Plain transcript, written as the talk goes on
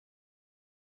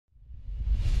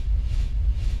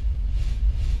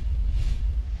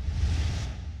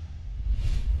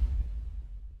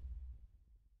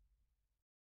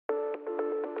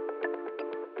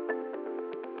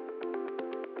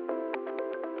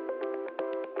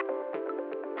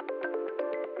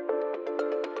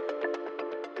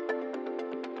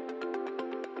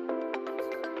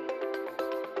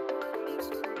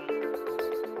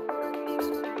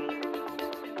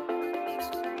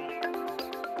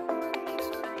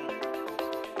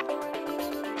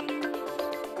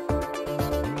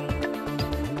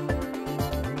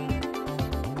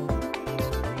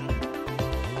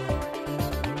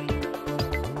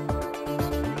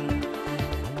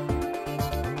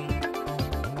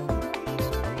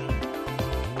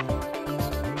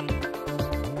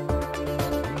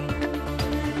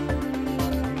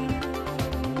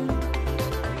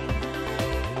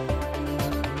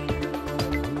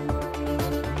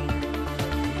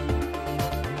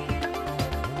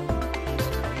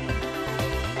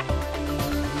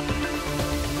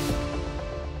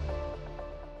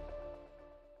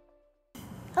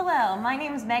my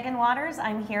name is Megan Waters.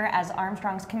 I'm here as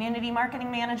Armstrong's Community Marketing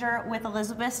Manager with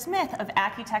Elisabeth Smith of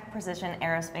Acutec Precision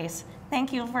Aerospace.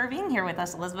 Thank you for being here with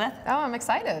us, Elisabeth. Oh, I'm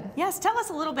excited. Yes, tell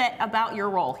us a little bit about your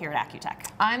role here at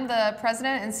Acutec. I'm the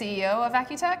President and CEO of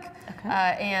Acutec,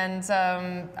 and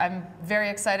I'm very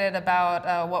excited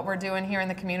about what we're doing here in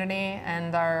the community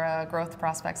and our growth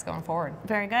prospects going forward.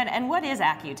 Very good. And what is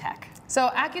Acutec? So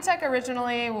Acutec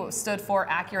originally stood for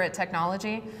Accurate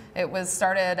Technology. It was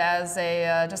started as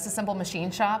just a simple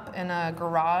machine shop in a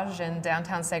garage in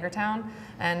downtown Sagertown,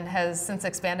 and has since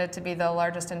expanded to be the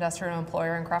largest industrial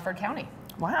employer in Crawford County.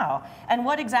 Wow. And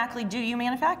what exactly do you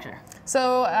manufacture?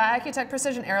 So Acutec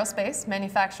Precision Aerospace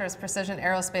manufactures precision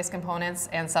aerospace components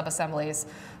and subassemblies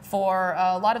for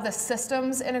a lot of the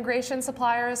systems integration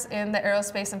suppliers in the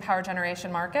aerospace and power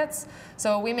generation markets.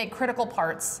 So we make critical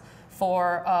parts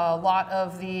for a lot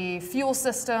of the fuel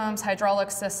systems, hydraulic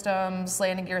systems,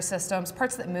 landing gear systems,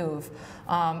 parts that move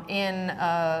in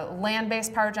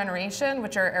land-based power generation,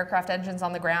 which are aircraft engines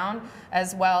on the ground,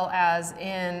 as well as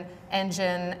in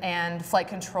engine and flight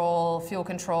control, fuel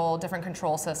control, different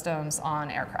control systems on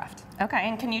aircraft. Okay,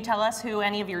 and can you tell us who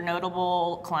any of your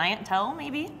notable clientele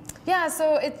maybe? Yeah,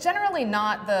 so it's generally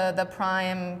not the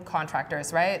prime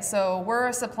contractors, right? So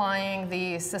we're supplying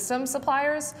the system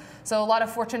suppliers. So a lot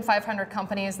of Fortune 500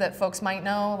 companies that folks might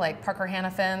know, like Parker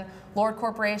Hannifin, Lord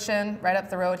Corporation, right up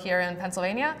the road here in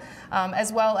Pennsylvania,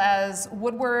 as well as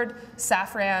Woodward,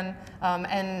 Safran,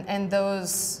 and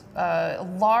those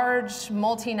large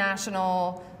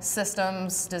multinational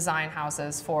systems design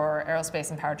houses for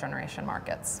aerospace and power generation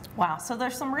markets. Wow, so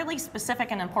there's some really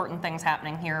specific and important things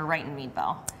happening here right in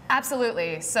Meadville.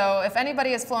 Absolutely. So if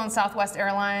anybody has flown Southwest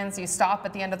Airlines, you stop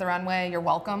at the end of the runway, you're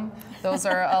welcome. Those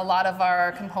are a lot of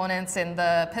our components in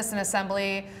the piston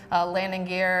assembly, landing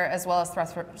gear, as well as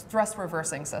thrust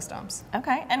reversing systems.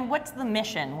 Okay, and what's the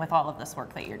mission with all of this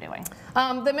work that you're doing?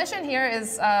 The mission here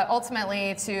is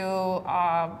ultimately to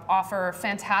offer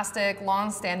fantastic,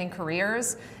 long-standing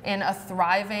careers in a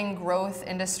thriving growth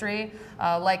industry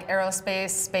like aerospace,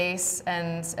 space,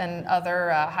 and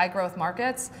other high-growth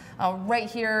markets right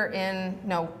here in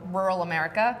rural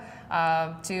America.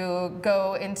 To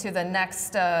go into the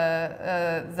next,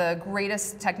 the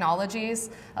greatest technologies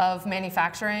of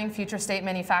manufacturing, future state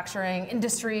manufacturing,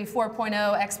 industry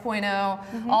 4.0,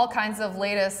 X.0, all kinds of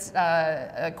latest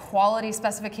quality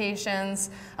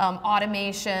specifications,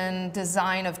 automation,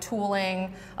 design of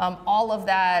tooling, all of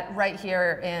that right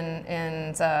here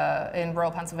in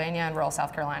rural Pennsylvania and rural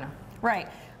South Carolina. Right.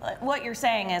 What you're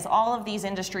saying is all of these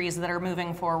industries that are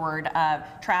moving forward,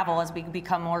 travel as we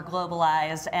become more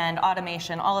globalized, and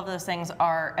automation, all of those things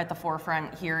are at the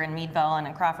forefront here in Meadville and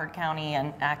in Crawford County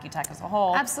and Acutec as a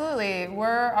whole. Absolutely. We're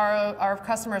our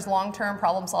customers' long-term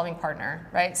problem-solving partner,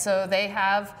 right? So they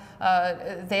have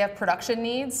production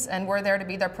needs, and we're there to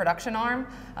be their production arm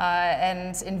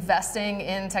and investing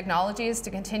in technologies to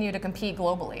continue to compete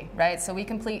globally, right? So we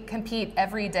compete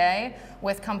every day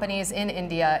with companies in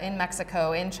India, in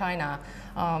Mexico, in China,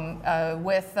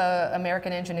 with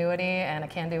American ingenuity and a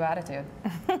can-do attitude.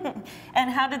 And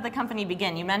how did the company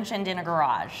begin? You mentioned in a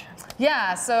garage.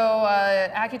 Yeah, so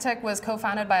Acutec was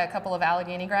co-founded by a couple of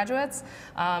Allegheny graduates,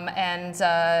 and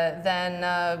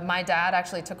then my dad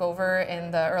actually took over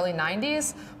in the early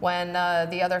 90s when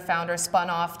the other founder spun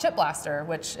off Chip Blaster,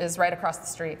 which is right across the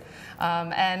street.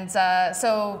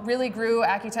 So really grew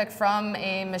Acutec from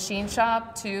a machine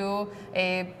shop to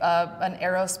an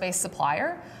aerospace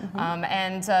supplier,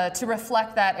 and to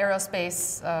reflect that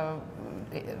aerospace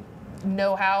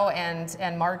know-how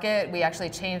and market, we actually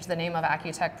changed the name of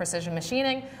Acutec Precision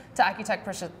Machining to Acutec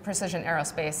Precision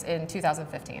Aerospace in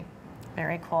 2015.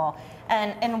 Very cool.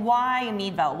 And why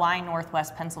Meadville? Why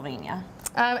Northwest Pennsylvania?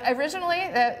 Originally,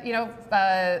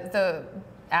 the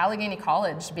Allegheny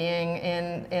College being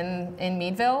in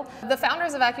Meadville. The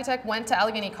founders of Acutec went to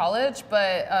Allegheny College,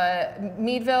 but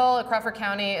Meadville, Crawford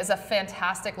County is a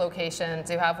fantastic location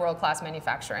to have world-class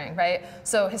manufacturing, right?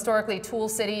 So historically, Tool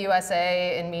City,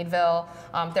 USA in Meadville,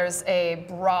 there's a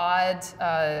broad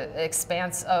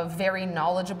expanse of very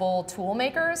knowledgeable tool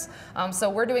makers. So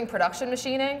we're doing production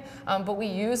machining, but we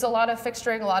use a lot of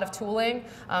fixturing, a lot of tooling,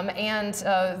 and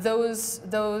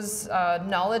those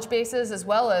knowledge bases, as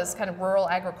well as kind of rural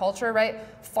agriculture, right?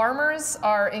 Farmers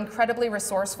are incredibly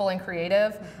resourceful and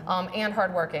creative and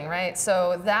hardworking, right?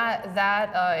 So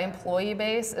that employee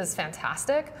base is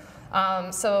fantastic.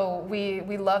 So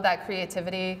we love that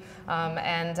creativity,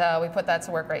 and we put that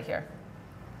to work right here.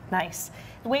 Nice.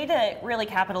 way to really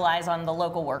capitalize on the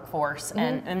local workforce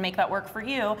and make that work for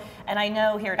you. And I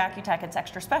know here at Acutec it's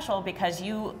extra special because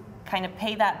you kind of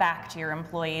pay that back to your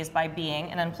employees by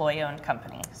being an employee-owned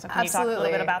company. So can you talk a little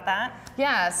bit about that?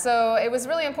 Yeah, so it was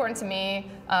really important to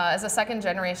me as a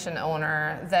second-generation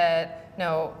owner that,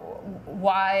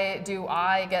 why do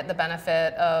I get the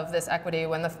benefit of this equity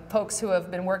when the folks who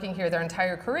have been working here their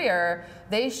entire career,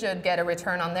 they should get a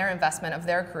return on their investment of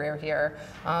their career here.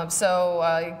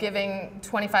 So giving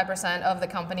 25% of the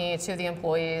company to the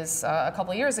employees a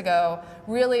couple years ago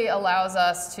really allows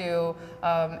us to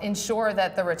ensure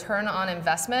that the return on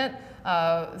investment,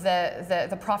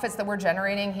 the profits that we're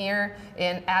generating here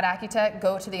at Acutec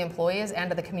go to the employees and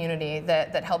to the community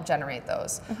that help generate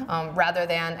those, rather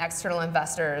than external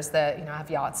investors that have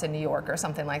yachts in New York or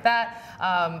something like that.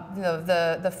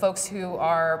 The folks who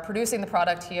are producing the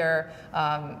product here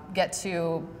get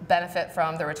to benefit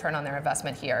from the return on their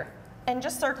investment here. And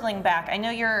just circling back, I know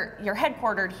you're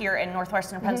headquartered here in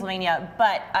northwestern Pennsylvania,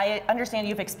 but I understand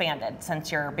you've expanded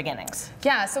since your beginnings.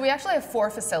 Yeah, so we actually have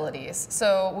 4 facilities.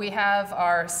 So we have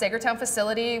our Sagertown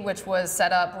facility, which was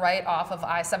set up right off of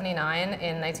I-79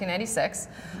 in 1996,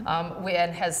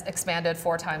 and has expanded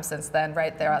 4 times since then,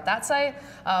 right there at that site.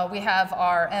 We have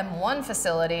our M1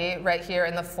 facility right here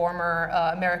in the former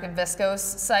American Viscose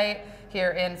site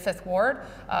here in 5th Ward,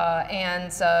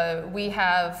 and we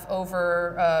have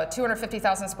over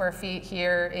 250,000 square feet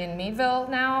here in Meadville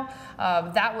now.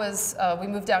 We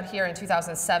moved down here in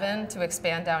 2007 to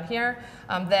expand down here.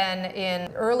 Then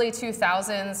in early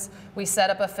 2000s, we set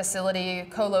up a facility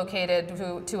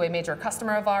co-located to a major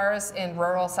customer of ours in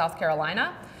rural South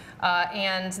Carolina.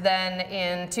 And then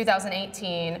in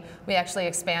 2018, we actually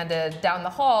expanded down the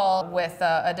hall with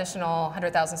additional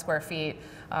 100,000 square feet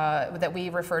that we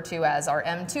refer to as our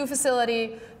M2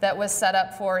 facility that was set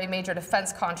up for a major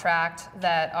defense contract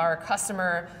that our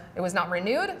customer, it was not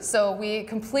renewed, so we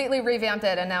completely revamped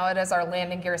it, and now it is our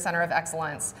landing gear center of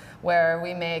excellence, where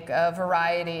we make a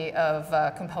variety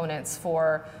of components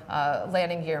for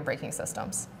landing gear and braking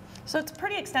systems. So it's a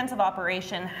pretty extensive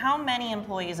operation. How many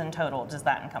employees in total does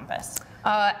that encompass?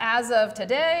 As of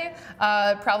today,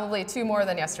 probably 2 more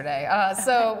than yesterday.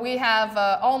 So we have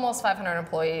almost 500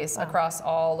 employees across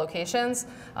all locations,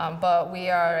 but we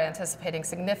are anticipating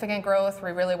significant growth.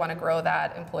 We really want to grow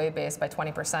that employee base by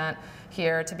 20%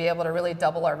 here to be able to really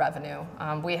double our revenue.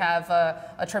 We have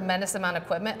a tremendous amount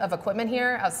of equipment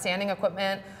here, outstanding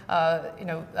equipment.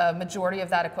 A majority of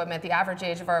that equipment, the average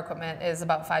age of our equipment is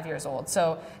about 5 years old.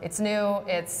 So it's new,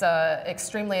 it's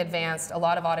extremely advanced, a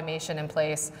lot of automation in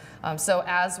place. So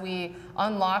as we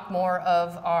unlock more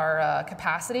of our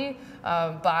capacity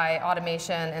by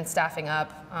automation and staffing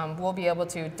up, we'll be able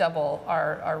to double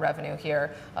our revenue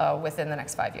here within the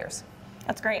next 5 years.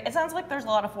 That's great. It sounds like there's a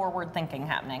lot of forward thinking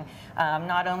happening,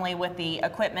 not only with the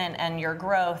equipment and your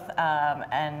growth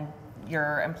and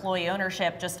your employee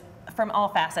ownership, just from all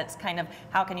facets, kind of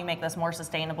how can you make this more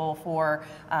sustainable for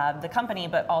the company,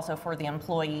 but also for the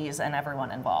employees and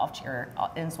everyone involved,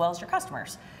 as well as your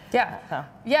customers.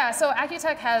 Yeah, so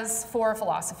Acutec has 4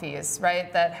 philosophies,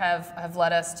 right, that have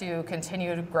led us to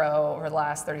continue to grow over the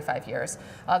last 35 years.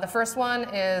 The first one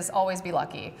is always be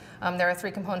lucky. There are 3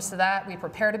 components to that. We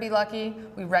prepare to be lucky,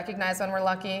 we recognize when we're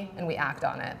lucky, and we act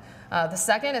on it. The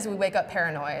second is we wake up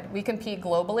paranoid. We compete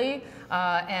globally,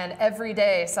 and every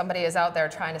day somebody is out there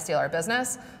trying to steal our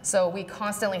business. So we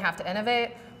constantly have to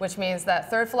innovate, which means that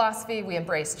third philosophy, we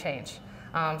embrace change.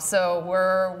 So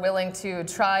we're willing to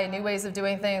try new ways of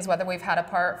doing things, whether we've had a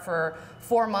part for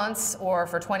 4 months or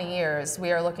for 20 years.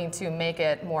 We are looking to make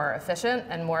it more efficient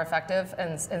and more effective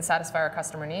and satisfy our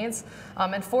customer needs.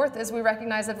 And fourth is we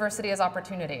recognize adversity as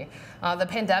opportunity. The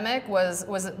pandemic was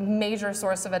a major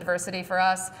source of adversity for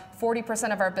us.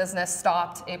 40% of our business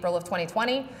stopped April of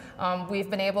 2020. We've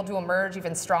been able to emerge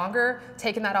even stronger,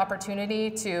 taking that opportunity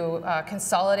to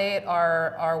consolidate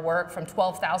our work from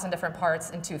 12,000 different parts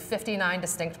into 59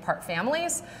 distinct part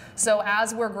families. So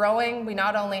as we're growing, we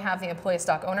not only have the employee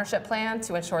stock ownership plan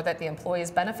to ensure that the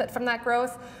employees benefit from that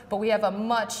growth, but we have a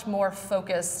much more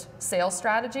focused sales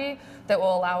strategy that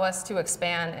will allow us to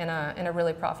expand in a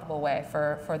really profitable way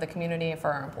for the community and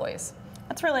for our employees.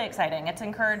 That's really exciting. It's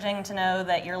encouraging to know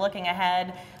that you're looking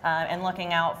ahead and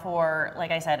looking out for, like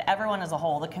I said, everyone as a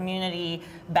whole, the community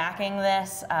backing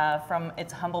this from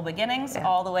its humble beginnings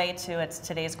all the way to its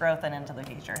today's growth and into the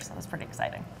future. So that's pretty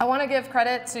exciting. I want to give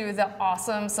credit to the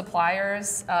awesome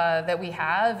suppliers that we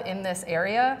have in this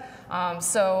area.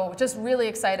 So just really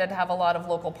excited to have a lot of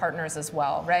local partners as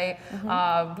well, right?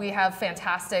 We have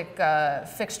fantastic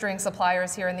fixturing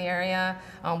suppliers here in the area.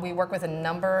 We work with a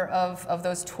number of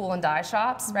those tool and die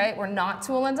shops, right? We're not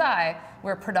tool and die.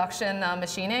 We're production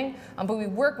machining, but we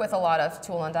work with a lot of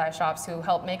tool and die shops who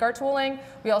help make our tooling.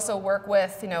 We also work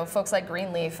with folks like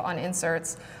Greenleaf on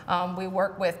inserts. We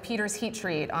work with Peter's Heat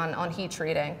Treat on heat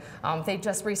treating. They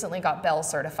just recently got Bell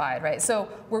certified, right? So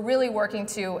we're really working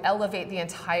to elevate the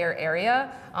entire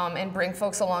area and bring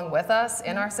folks along with us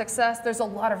in our success. There's a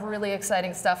lot of really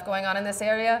exciting stuff going on in this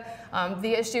area.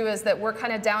 The issue is that we're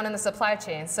kind of down in the supply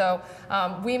chain. So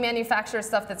we manufacture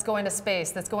stuff that's going to space,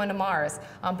 that's going to Mars,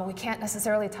 but we can't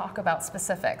necessarily talk about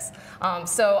specifics.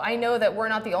 So I know that we're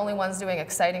not the only ones doing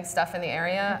exciting stuff in the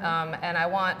area, and I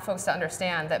want folks to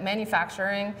understand that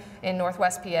manufacturing in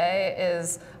Northwest PA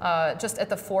is just at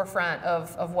the forefront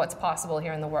of what's possible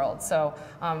here in the world. So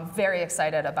I'm very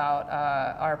excited about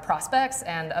our prospects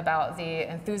and about the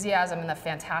enthusiasm and the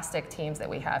fantastic teams that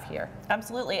we have here.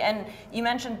 Absolutely, and you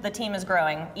mentioned the team is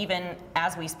growing even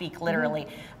as we speak, literally.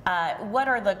 What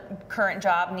are the current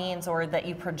job needs or that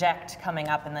you project coming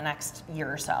up in the next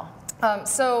year or so?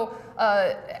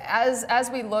 As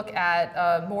we look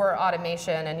at more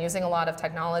automation and using a lot of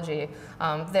technology,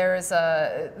 there's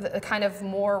a kind of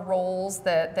more roles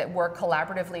that work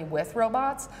collaboratively with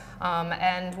robots,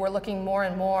 and we're looking more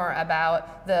and more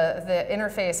about the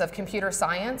interface of computer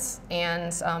science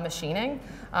and machining.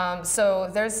 So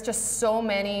there's just so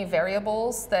many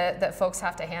variables that folks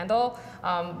have to handle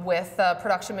with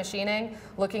production machining,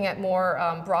 looking at more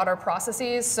broader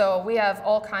processes. So we have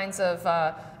all kinds of,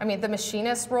 I mean, the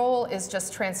machinist role is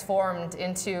just transformed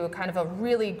into kind of a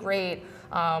really great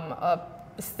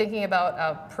thinking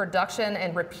about production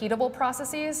and repeatable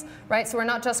processes, right? So we're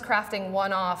not just crafting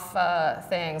one-off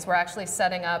things, we're actually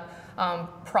setting up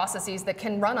processes that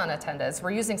can run unattended.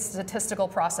 We're using statistical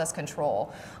process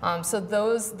control. So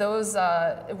those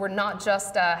we're not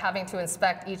just having to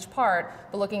inspect each part,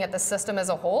 but looking at the system as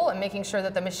a whole and making sure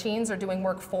that the machines are doing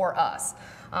work for us.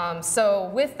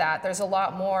 So with that, there's a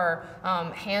lot more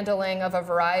handling of a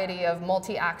variety of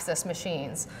multi-axis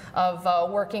machines, of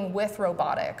working with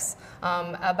robotics,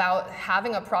 about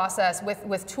having a process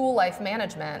with tool life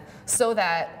management so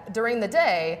that during the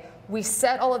day, we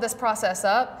set all of this process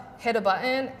up, hit a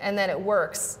button, and then it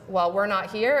works while we're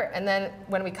not here. And then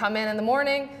when we come in the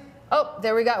morning, oh,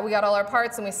 there we got all our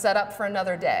parts and we set up for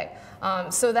another day.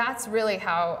 So that's really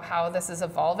how this is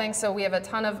evolving. So we have a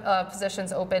ton of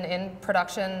positions open in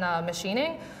production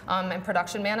machining and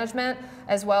production management,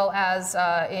 as well as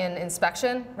in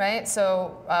inspection, right?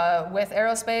 So with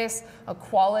aerospace,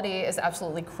 quality is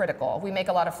absolutely critical. We make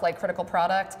a lot of flight critical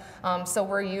product. So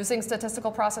we're using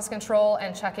statistical process control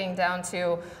and checking down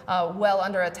to well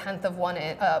under a tenth of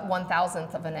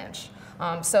 1/1000th of an inch.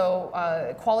 So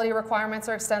quality requirements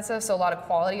are extensive, so a lot of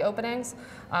quality openings,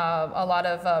 a lot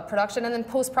of production, and then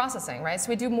post-processing, right? So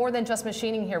we do more than just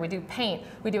machining here. We do paint,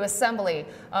 we do assembly,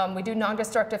 we do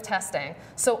non-destructive testing.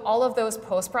 So all of those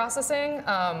post-processing,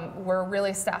 we're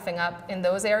really staffing up in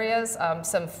those areas.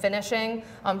 Some finishing,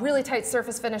 really tight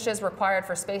surface finishes required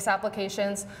for space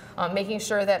applications, making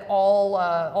sure that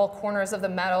all corners of the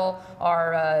metal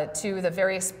are to the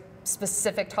various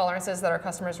specific tolerances that our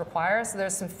customers require. So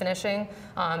there's some finishing,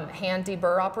 hand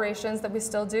deburr operations that we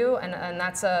still do, and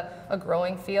that's a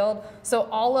growing field. So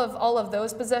all of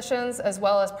those positions, as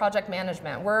well as project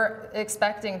management, we're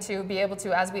expecting to be able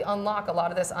to, as we unlock a lot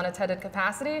of this unattended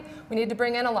capacity, we need to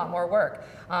bring in a lot more work.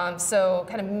 So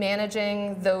kind of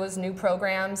managing those new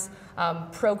programs,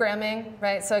 programming,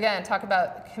 right? So again, talk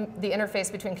about the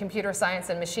interface between computer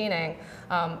science and machining.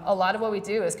 A lot of what we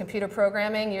do is computer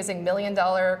programming using $1 million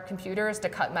computers to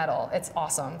cut metal. It's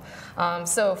awesome.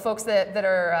 So folks that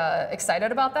are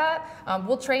excited about that,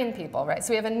 we'll train people, right?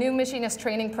 So we have a new machinist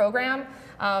training program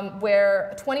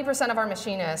where 20% of our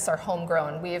machinists are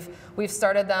homegrown. We've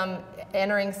started them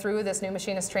entering through this new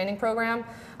machinist training program.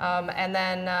 And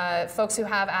then folks who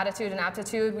have attitude and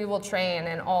aptitude, we will train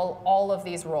in all of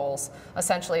these roles,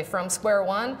 essentially from square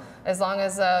one, as long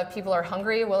as people are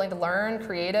hungry, willing to learn,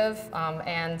 creative,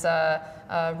 and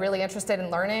really interested in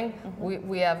learning,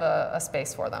 we have a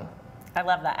space for them. I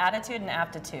love that. Attitude and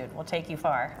aptitude will take you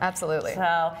far. Absolutely.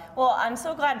 So, well, I'm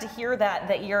so glad to hear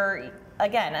that you're,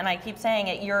 again, and I keep saying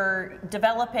it, you're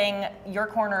developing your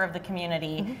corner of the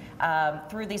community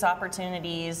through these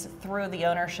opportunities, through the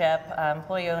ownership,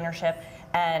 employee ownership,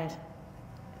 and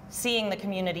seeing the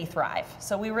community thrive.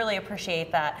 So we really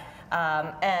appreciate that.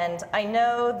 And I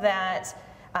know that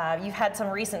You've had some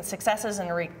recent successes and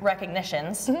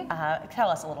recognitions. Tell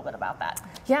us a little bit about that.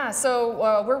 Yeah,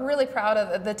 so we're really proud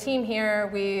of the team here.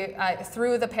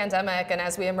 Through the pandemic and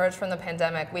as we emerged from the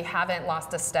pandemic, we haven't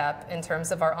lost a step in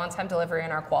terms of our on-time delivery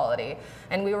and our quality.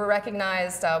 And we were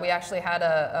recognized, we actually had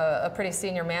a pretty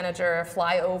senior manager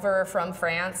fly over from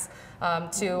France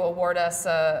to award us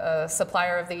a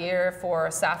Supplier of the Year for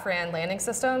Safran landing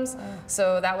systems.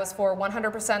 So that was for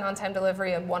 100% on-time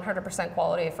delivery and 100%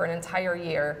 quality for an entire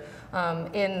year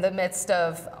in the midst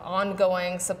of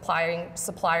ongoing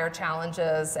supplier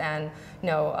challenges and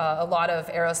a lot of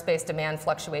aerospace demand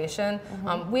fluctuation.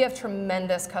 We have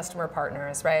tremendous customer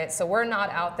partners, right? So we're not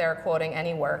out there quoting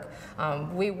any work.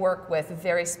 We work with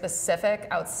very specific,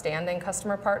 outstanding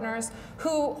customer partners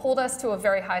who hold us to a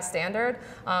very high standard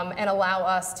and allow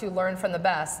us to learn from the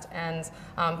best and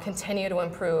continue to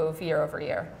improve year over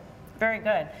year. Very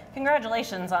good.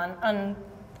 Congratulations on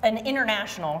an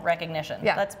international recognition.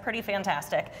 Yeah. That's pretty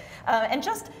fantastic. And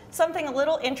just something a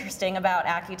little interesting about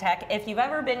Acutec, if you've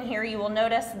ever been here, you will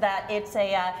notice that it's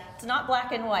not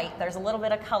black and white. There's a little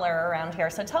bit of color around here.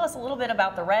 So tell us a little bit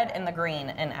about the red and the green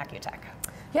in Acutec.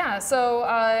 Yeah, so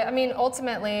I mean,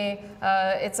 ultimately,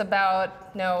 it's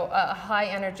about a high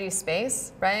energy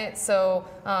space, right? So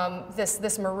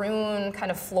this maroon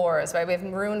kind of floors, right? We have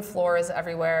maroon floors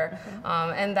everywhere,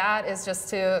 and that is just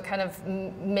to kind of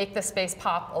make the space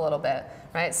pop a little bit,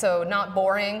 right? So not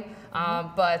boring,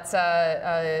 but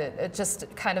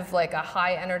just kind of like a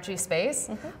high energy space,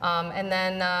 and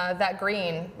then that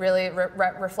green really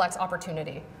reflects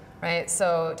opportunity. Right,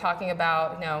 so talking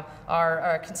about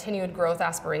our continued growth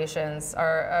aspirations,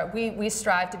 we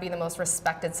strive to be the most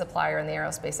respected supplier in the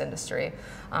aerospace industry,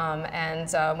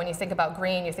 and when you think about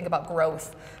green, you think about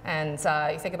growth, and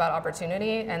you think about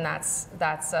opportunity, and that's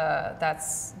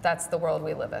the world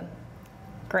we live in.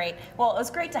 Great. Well, it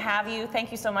was great to have you. Thank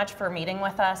you so much for meeting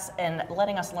with us and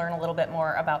letting us learn a little bit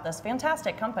more about this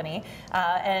fantastic company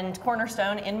and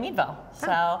Cornerstone in Meadville.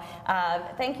 So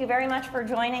thank you very much for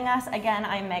joining us. Again,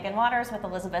 I'm Megan Waters with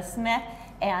Elisabeth Smith,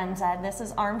 and this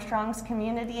is Armstrong's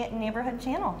Community Neighborhood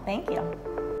Channel. Thank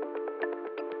you.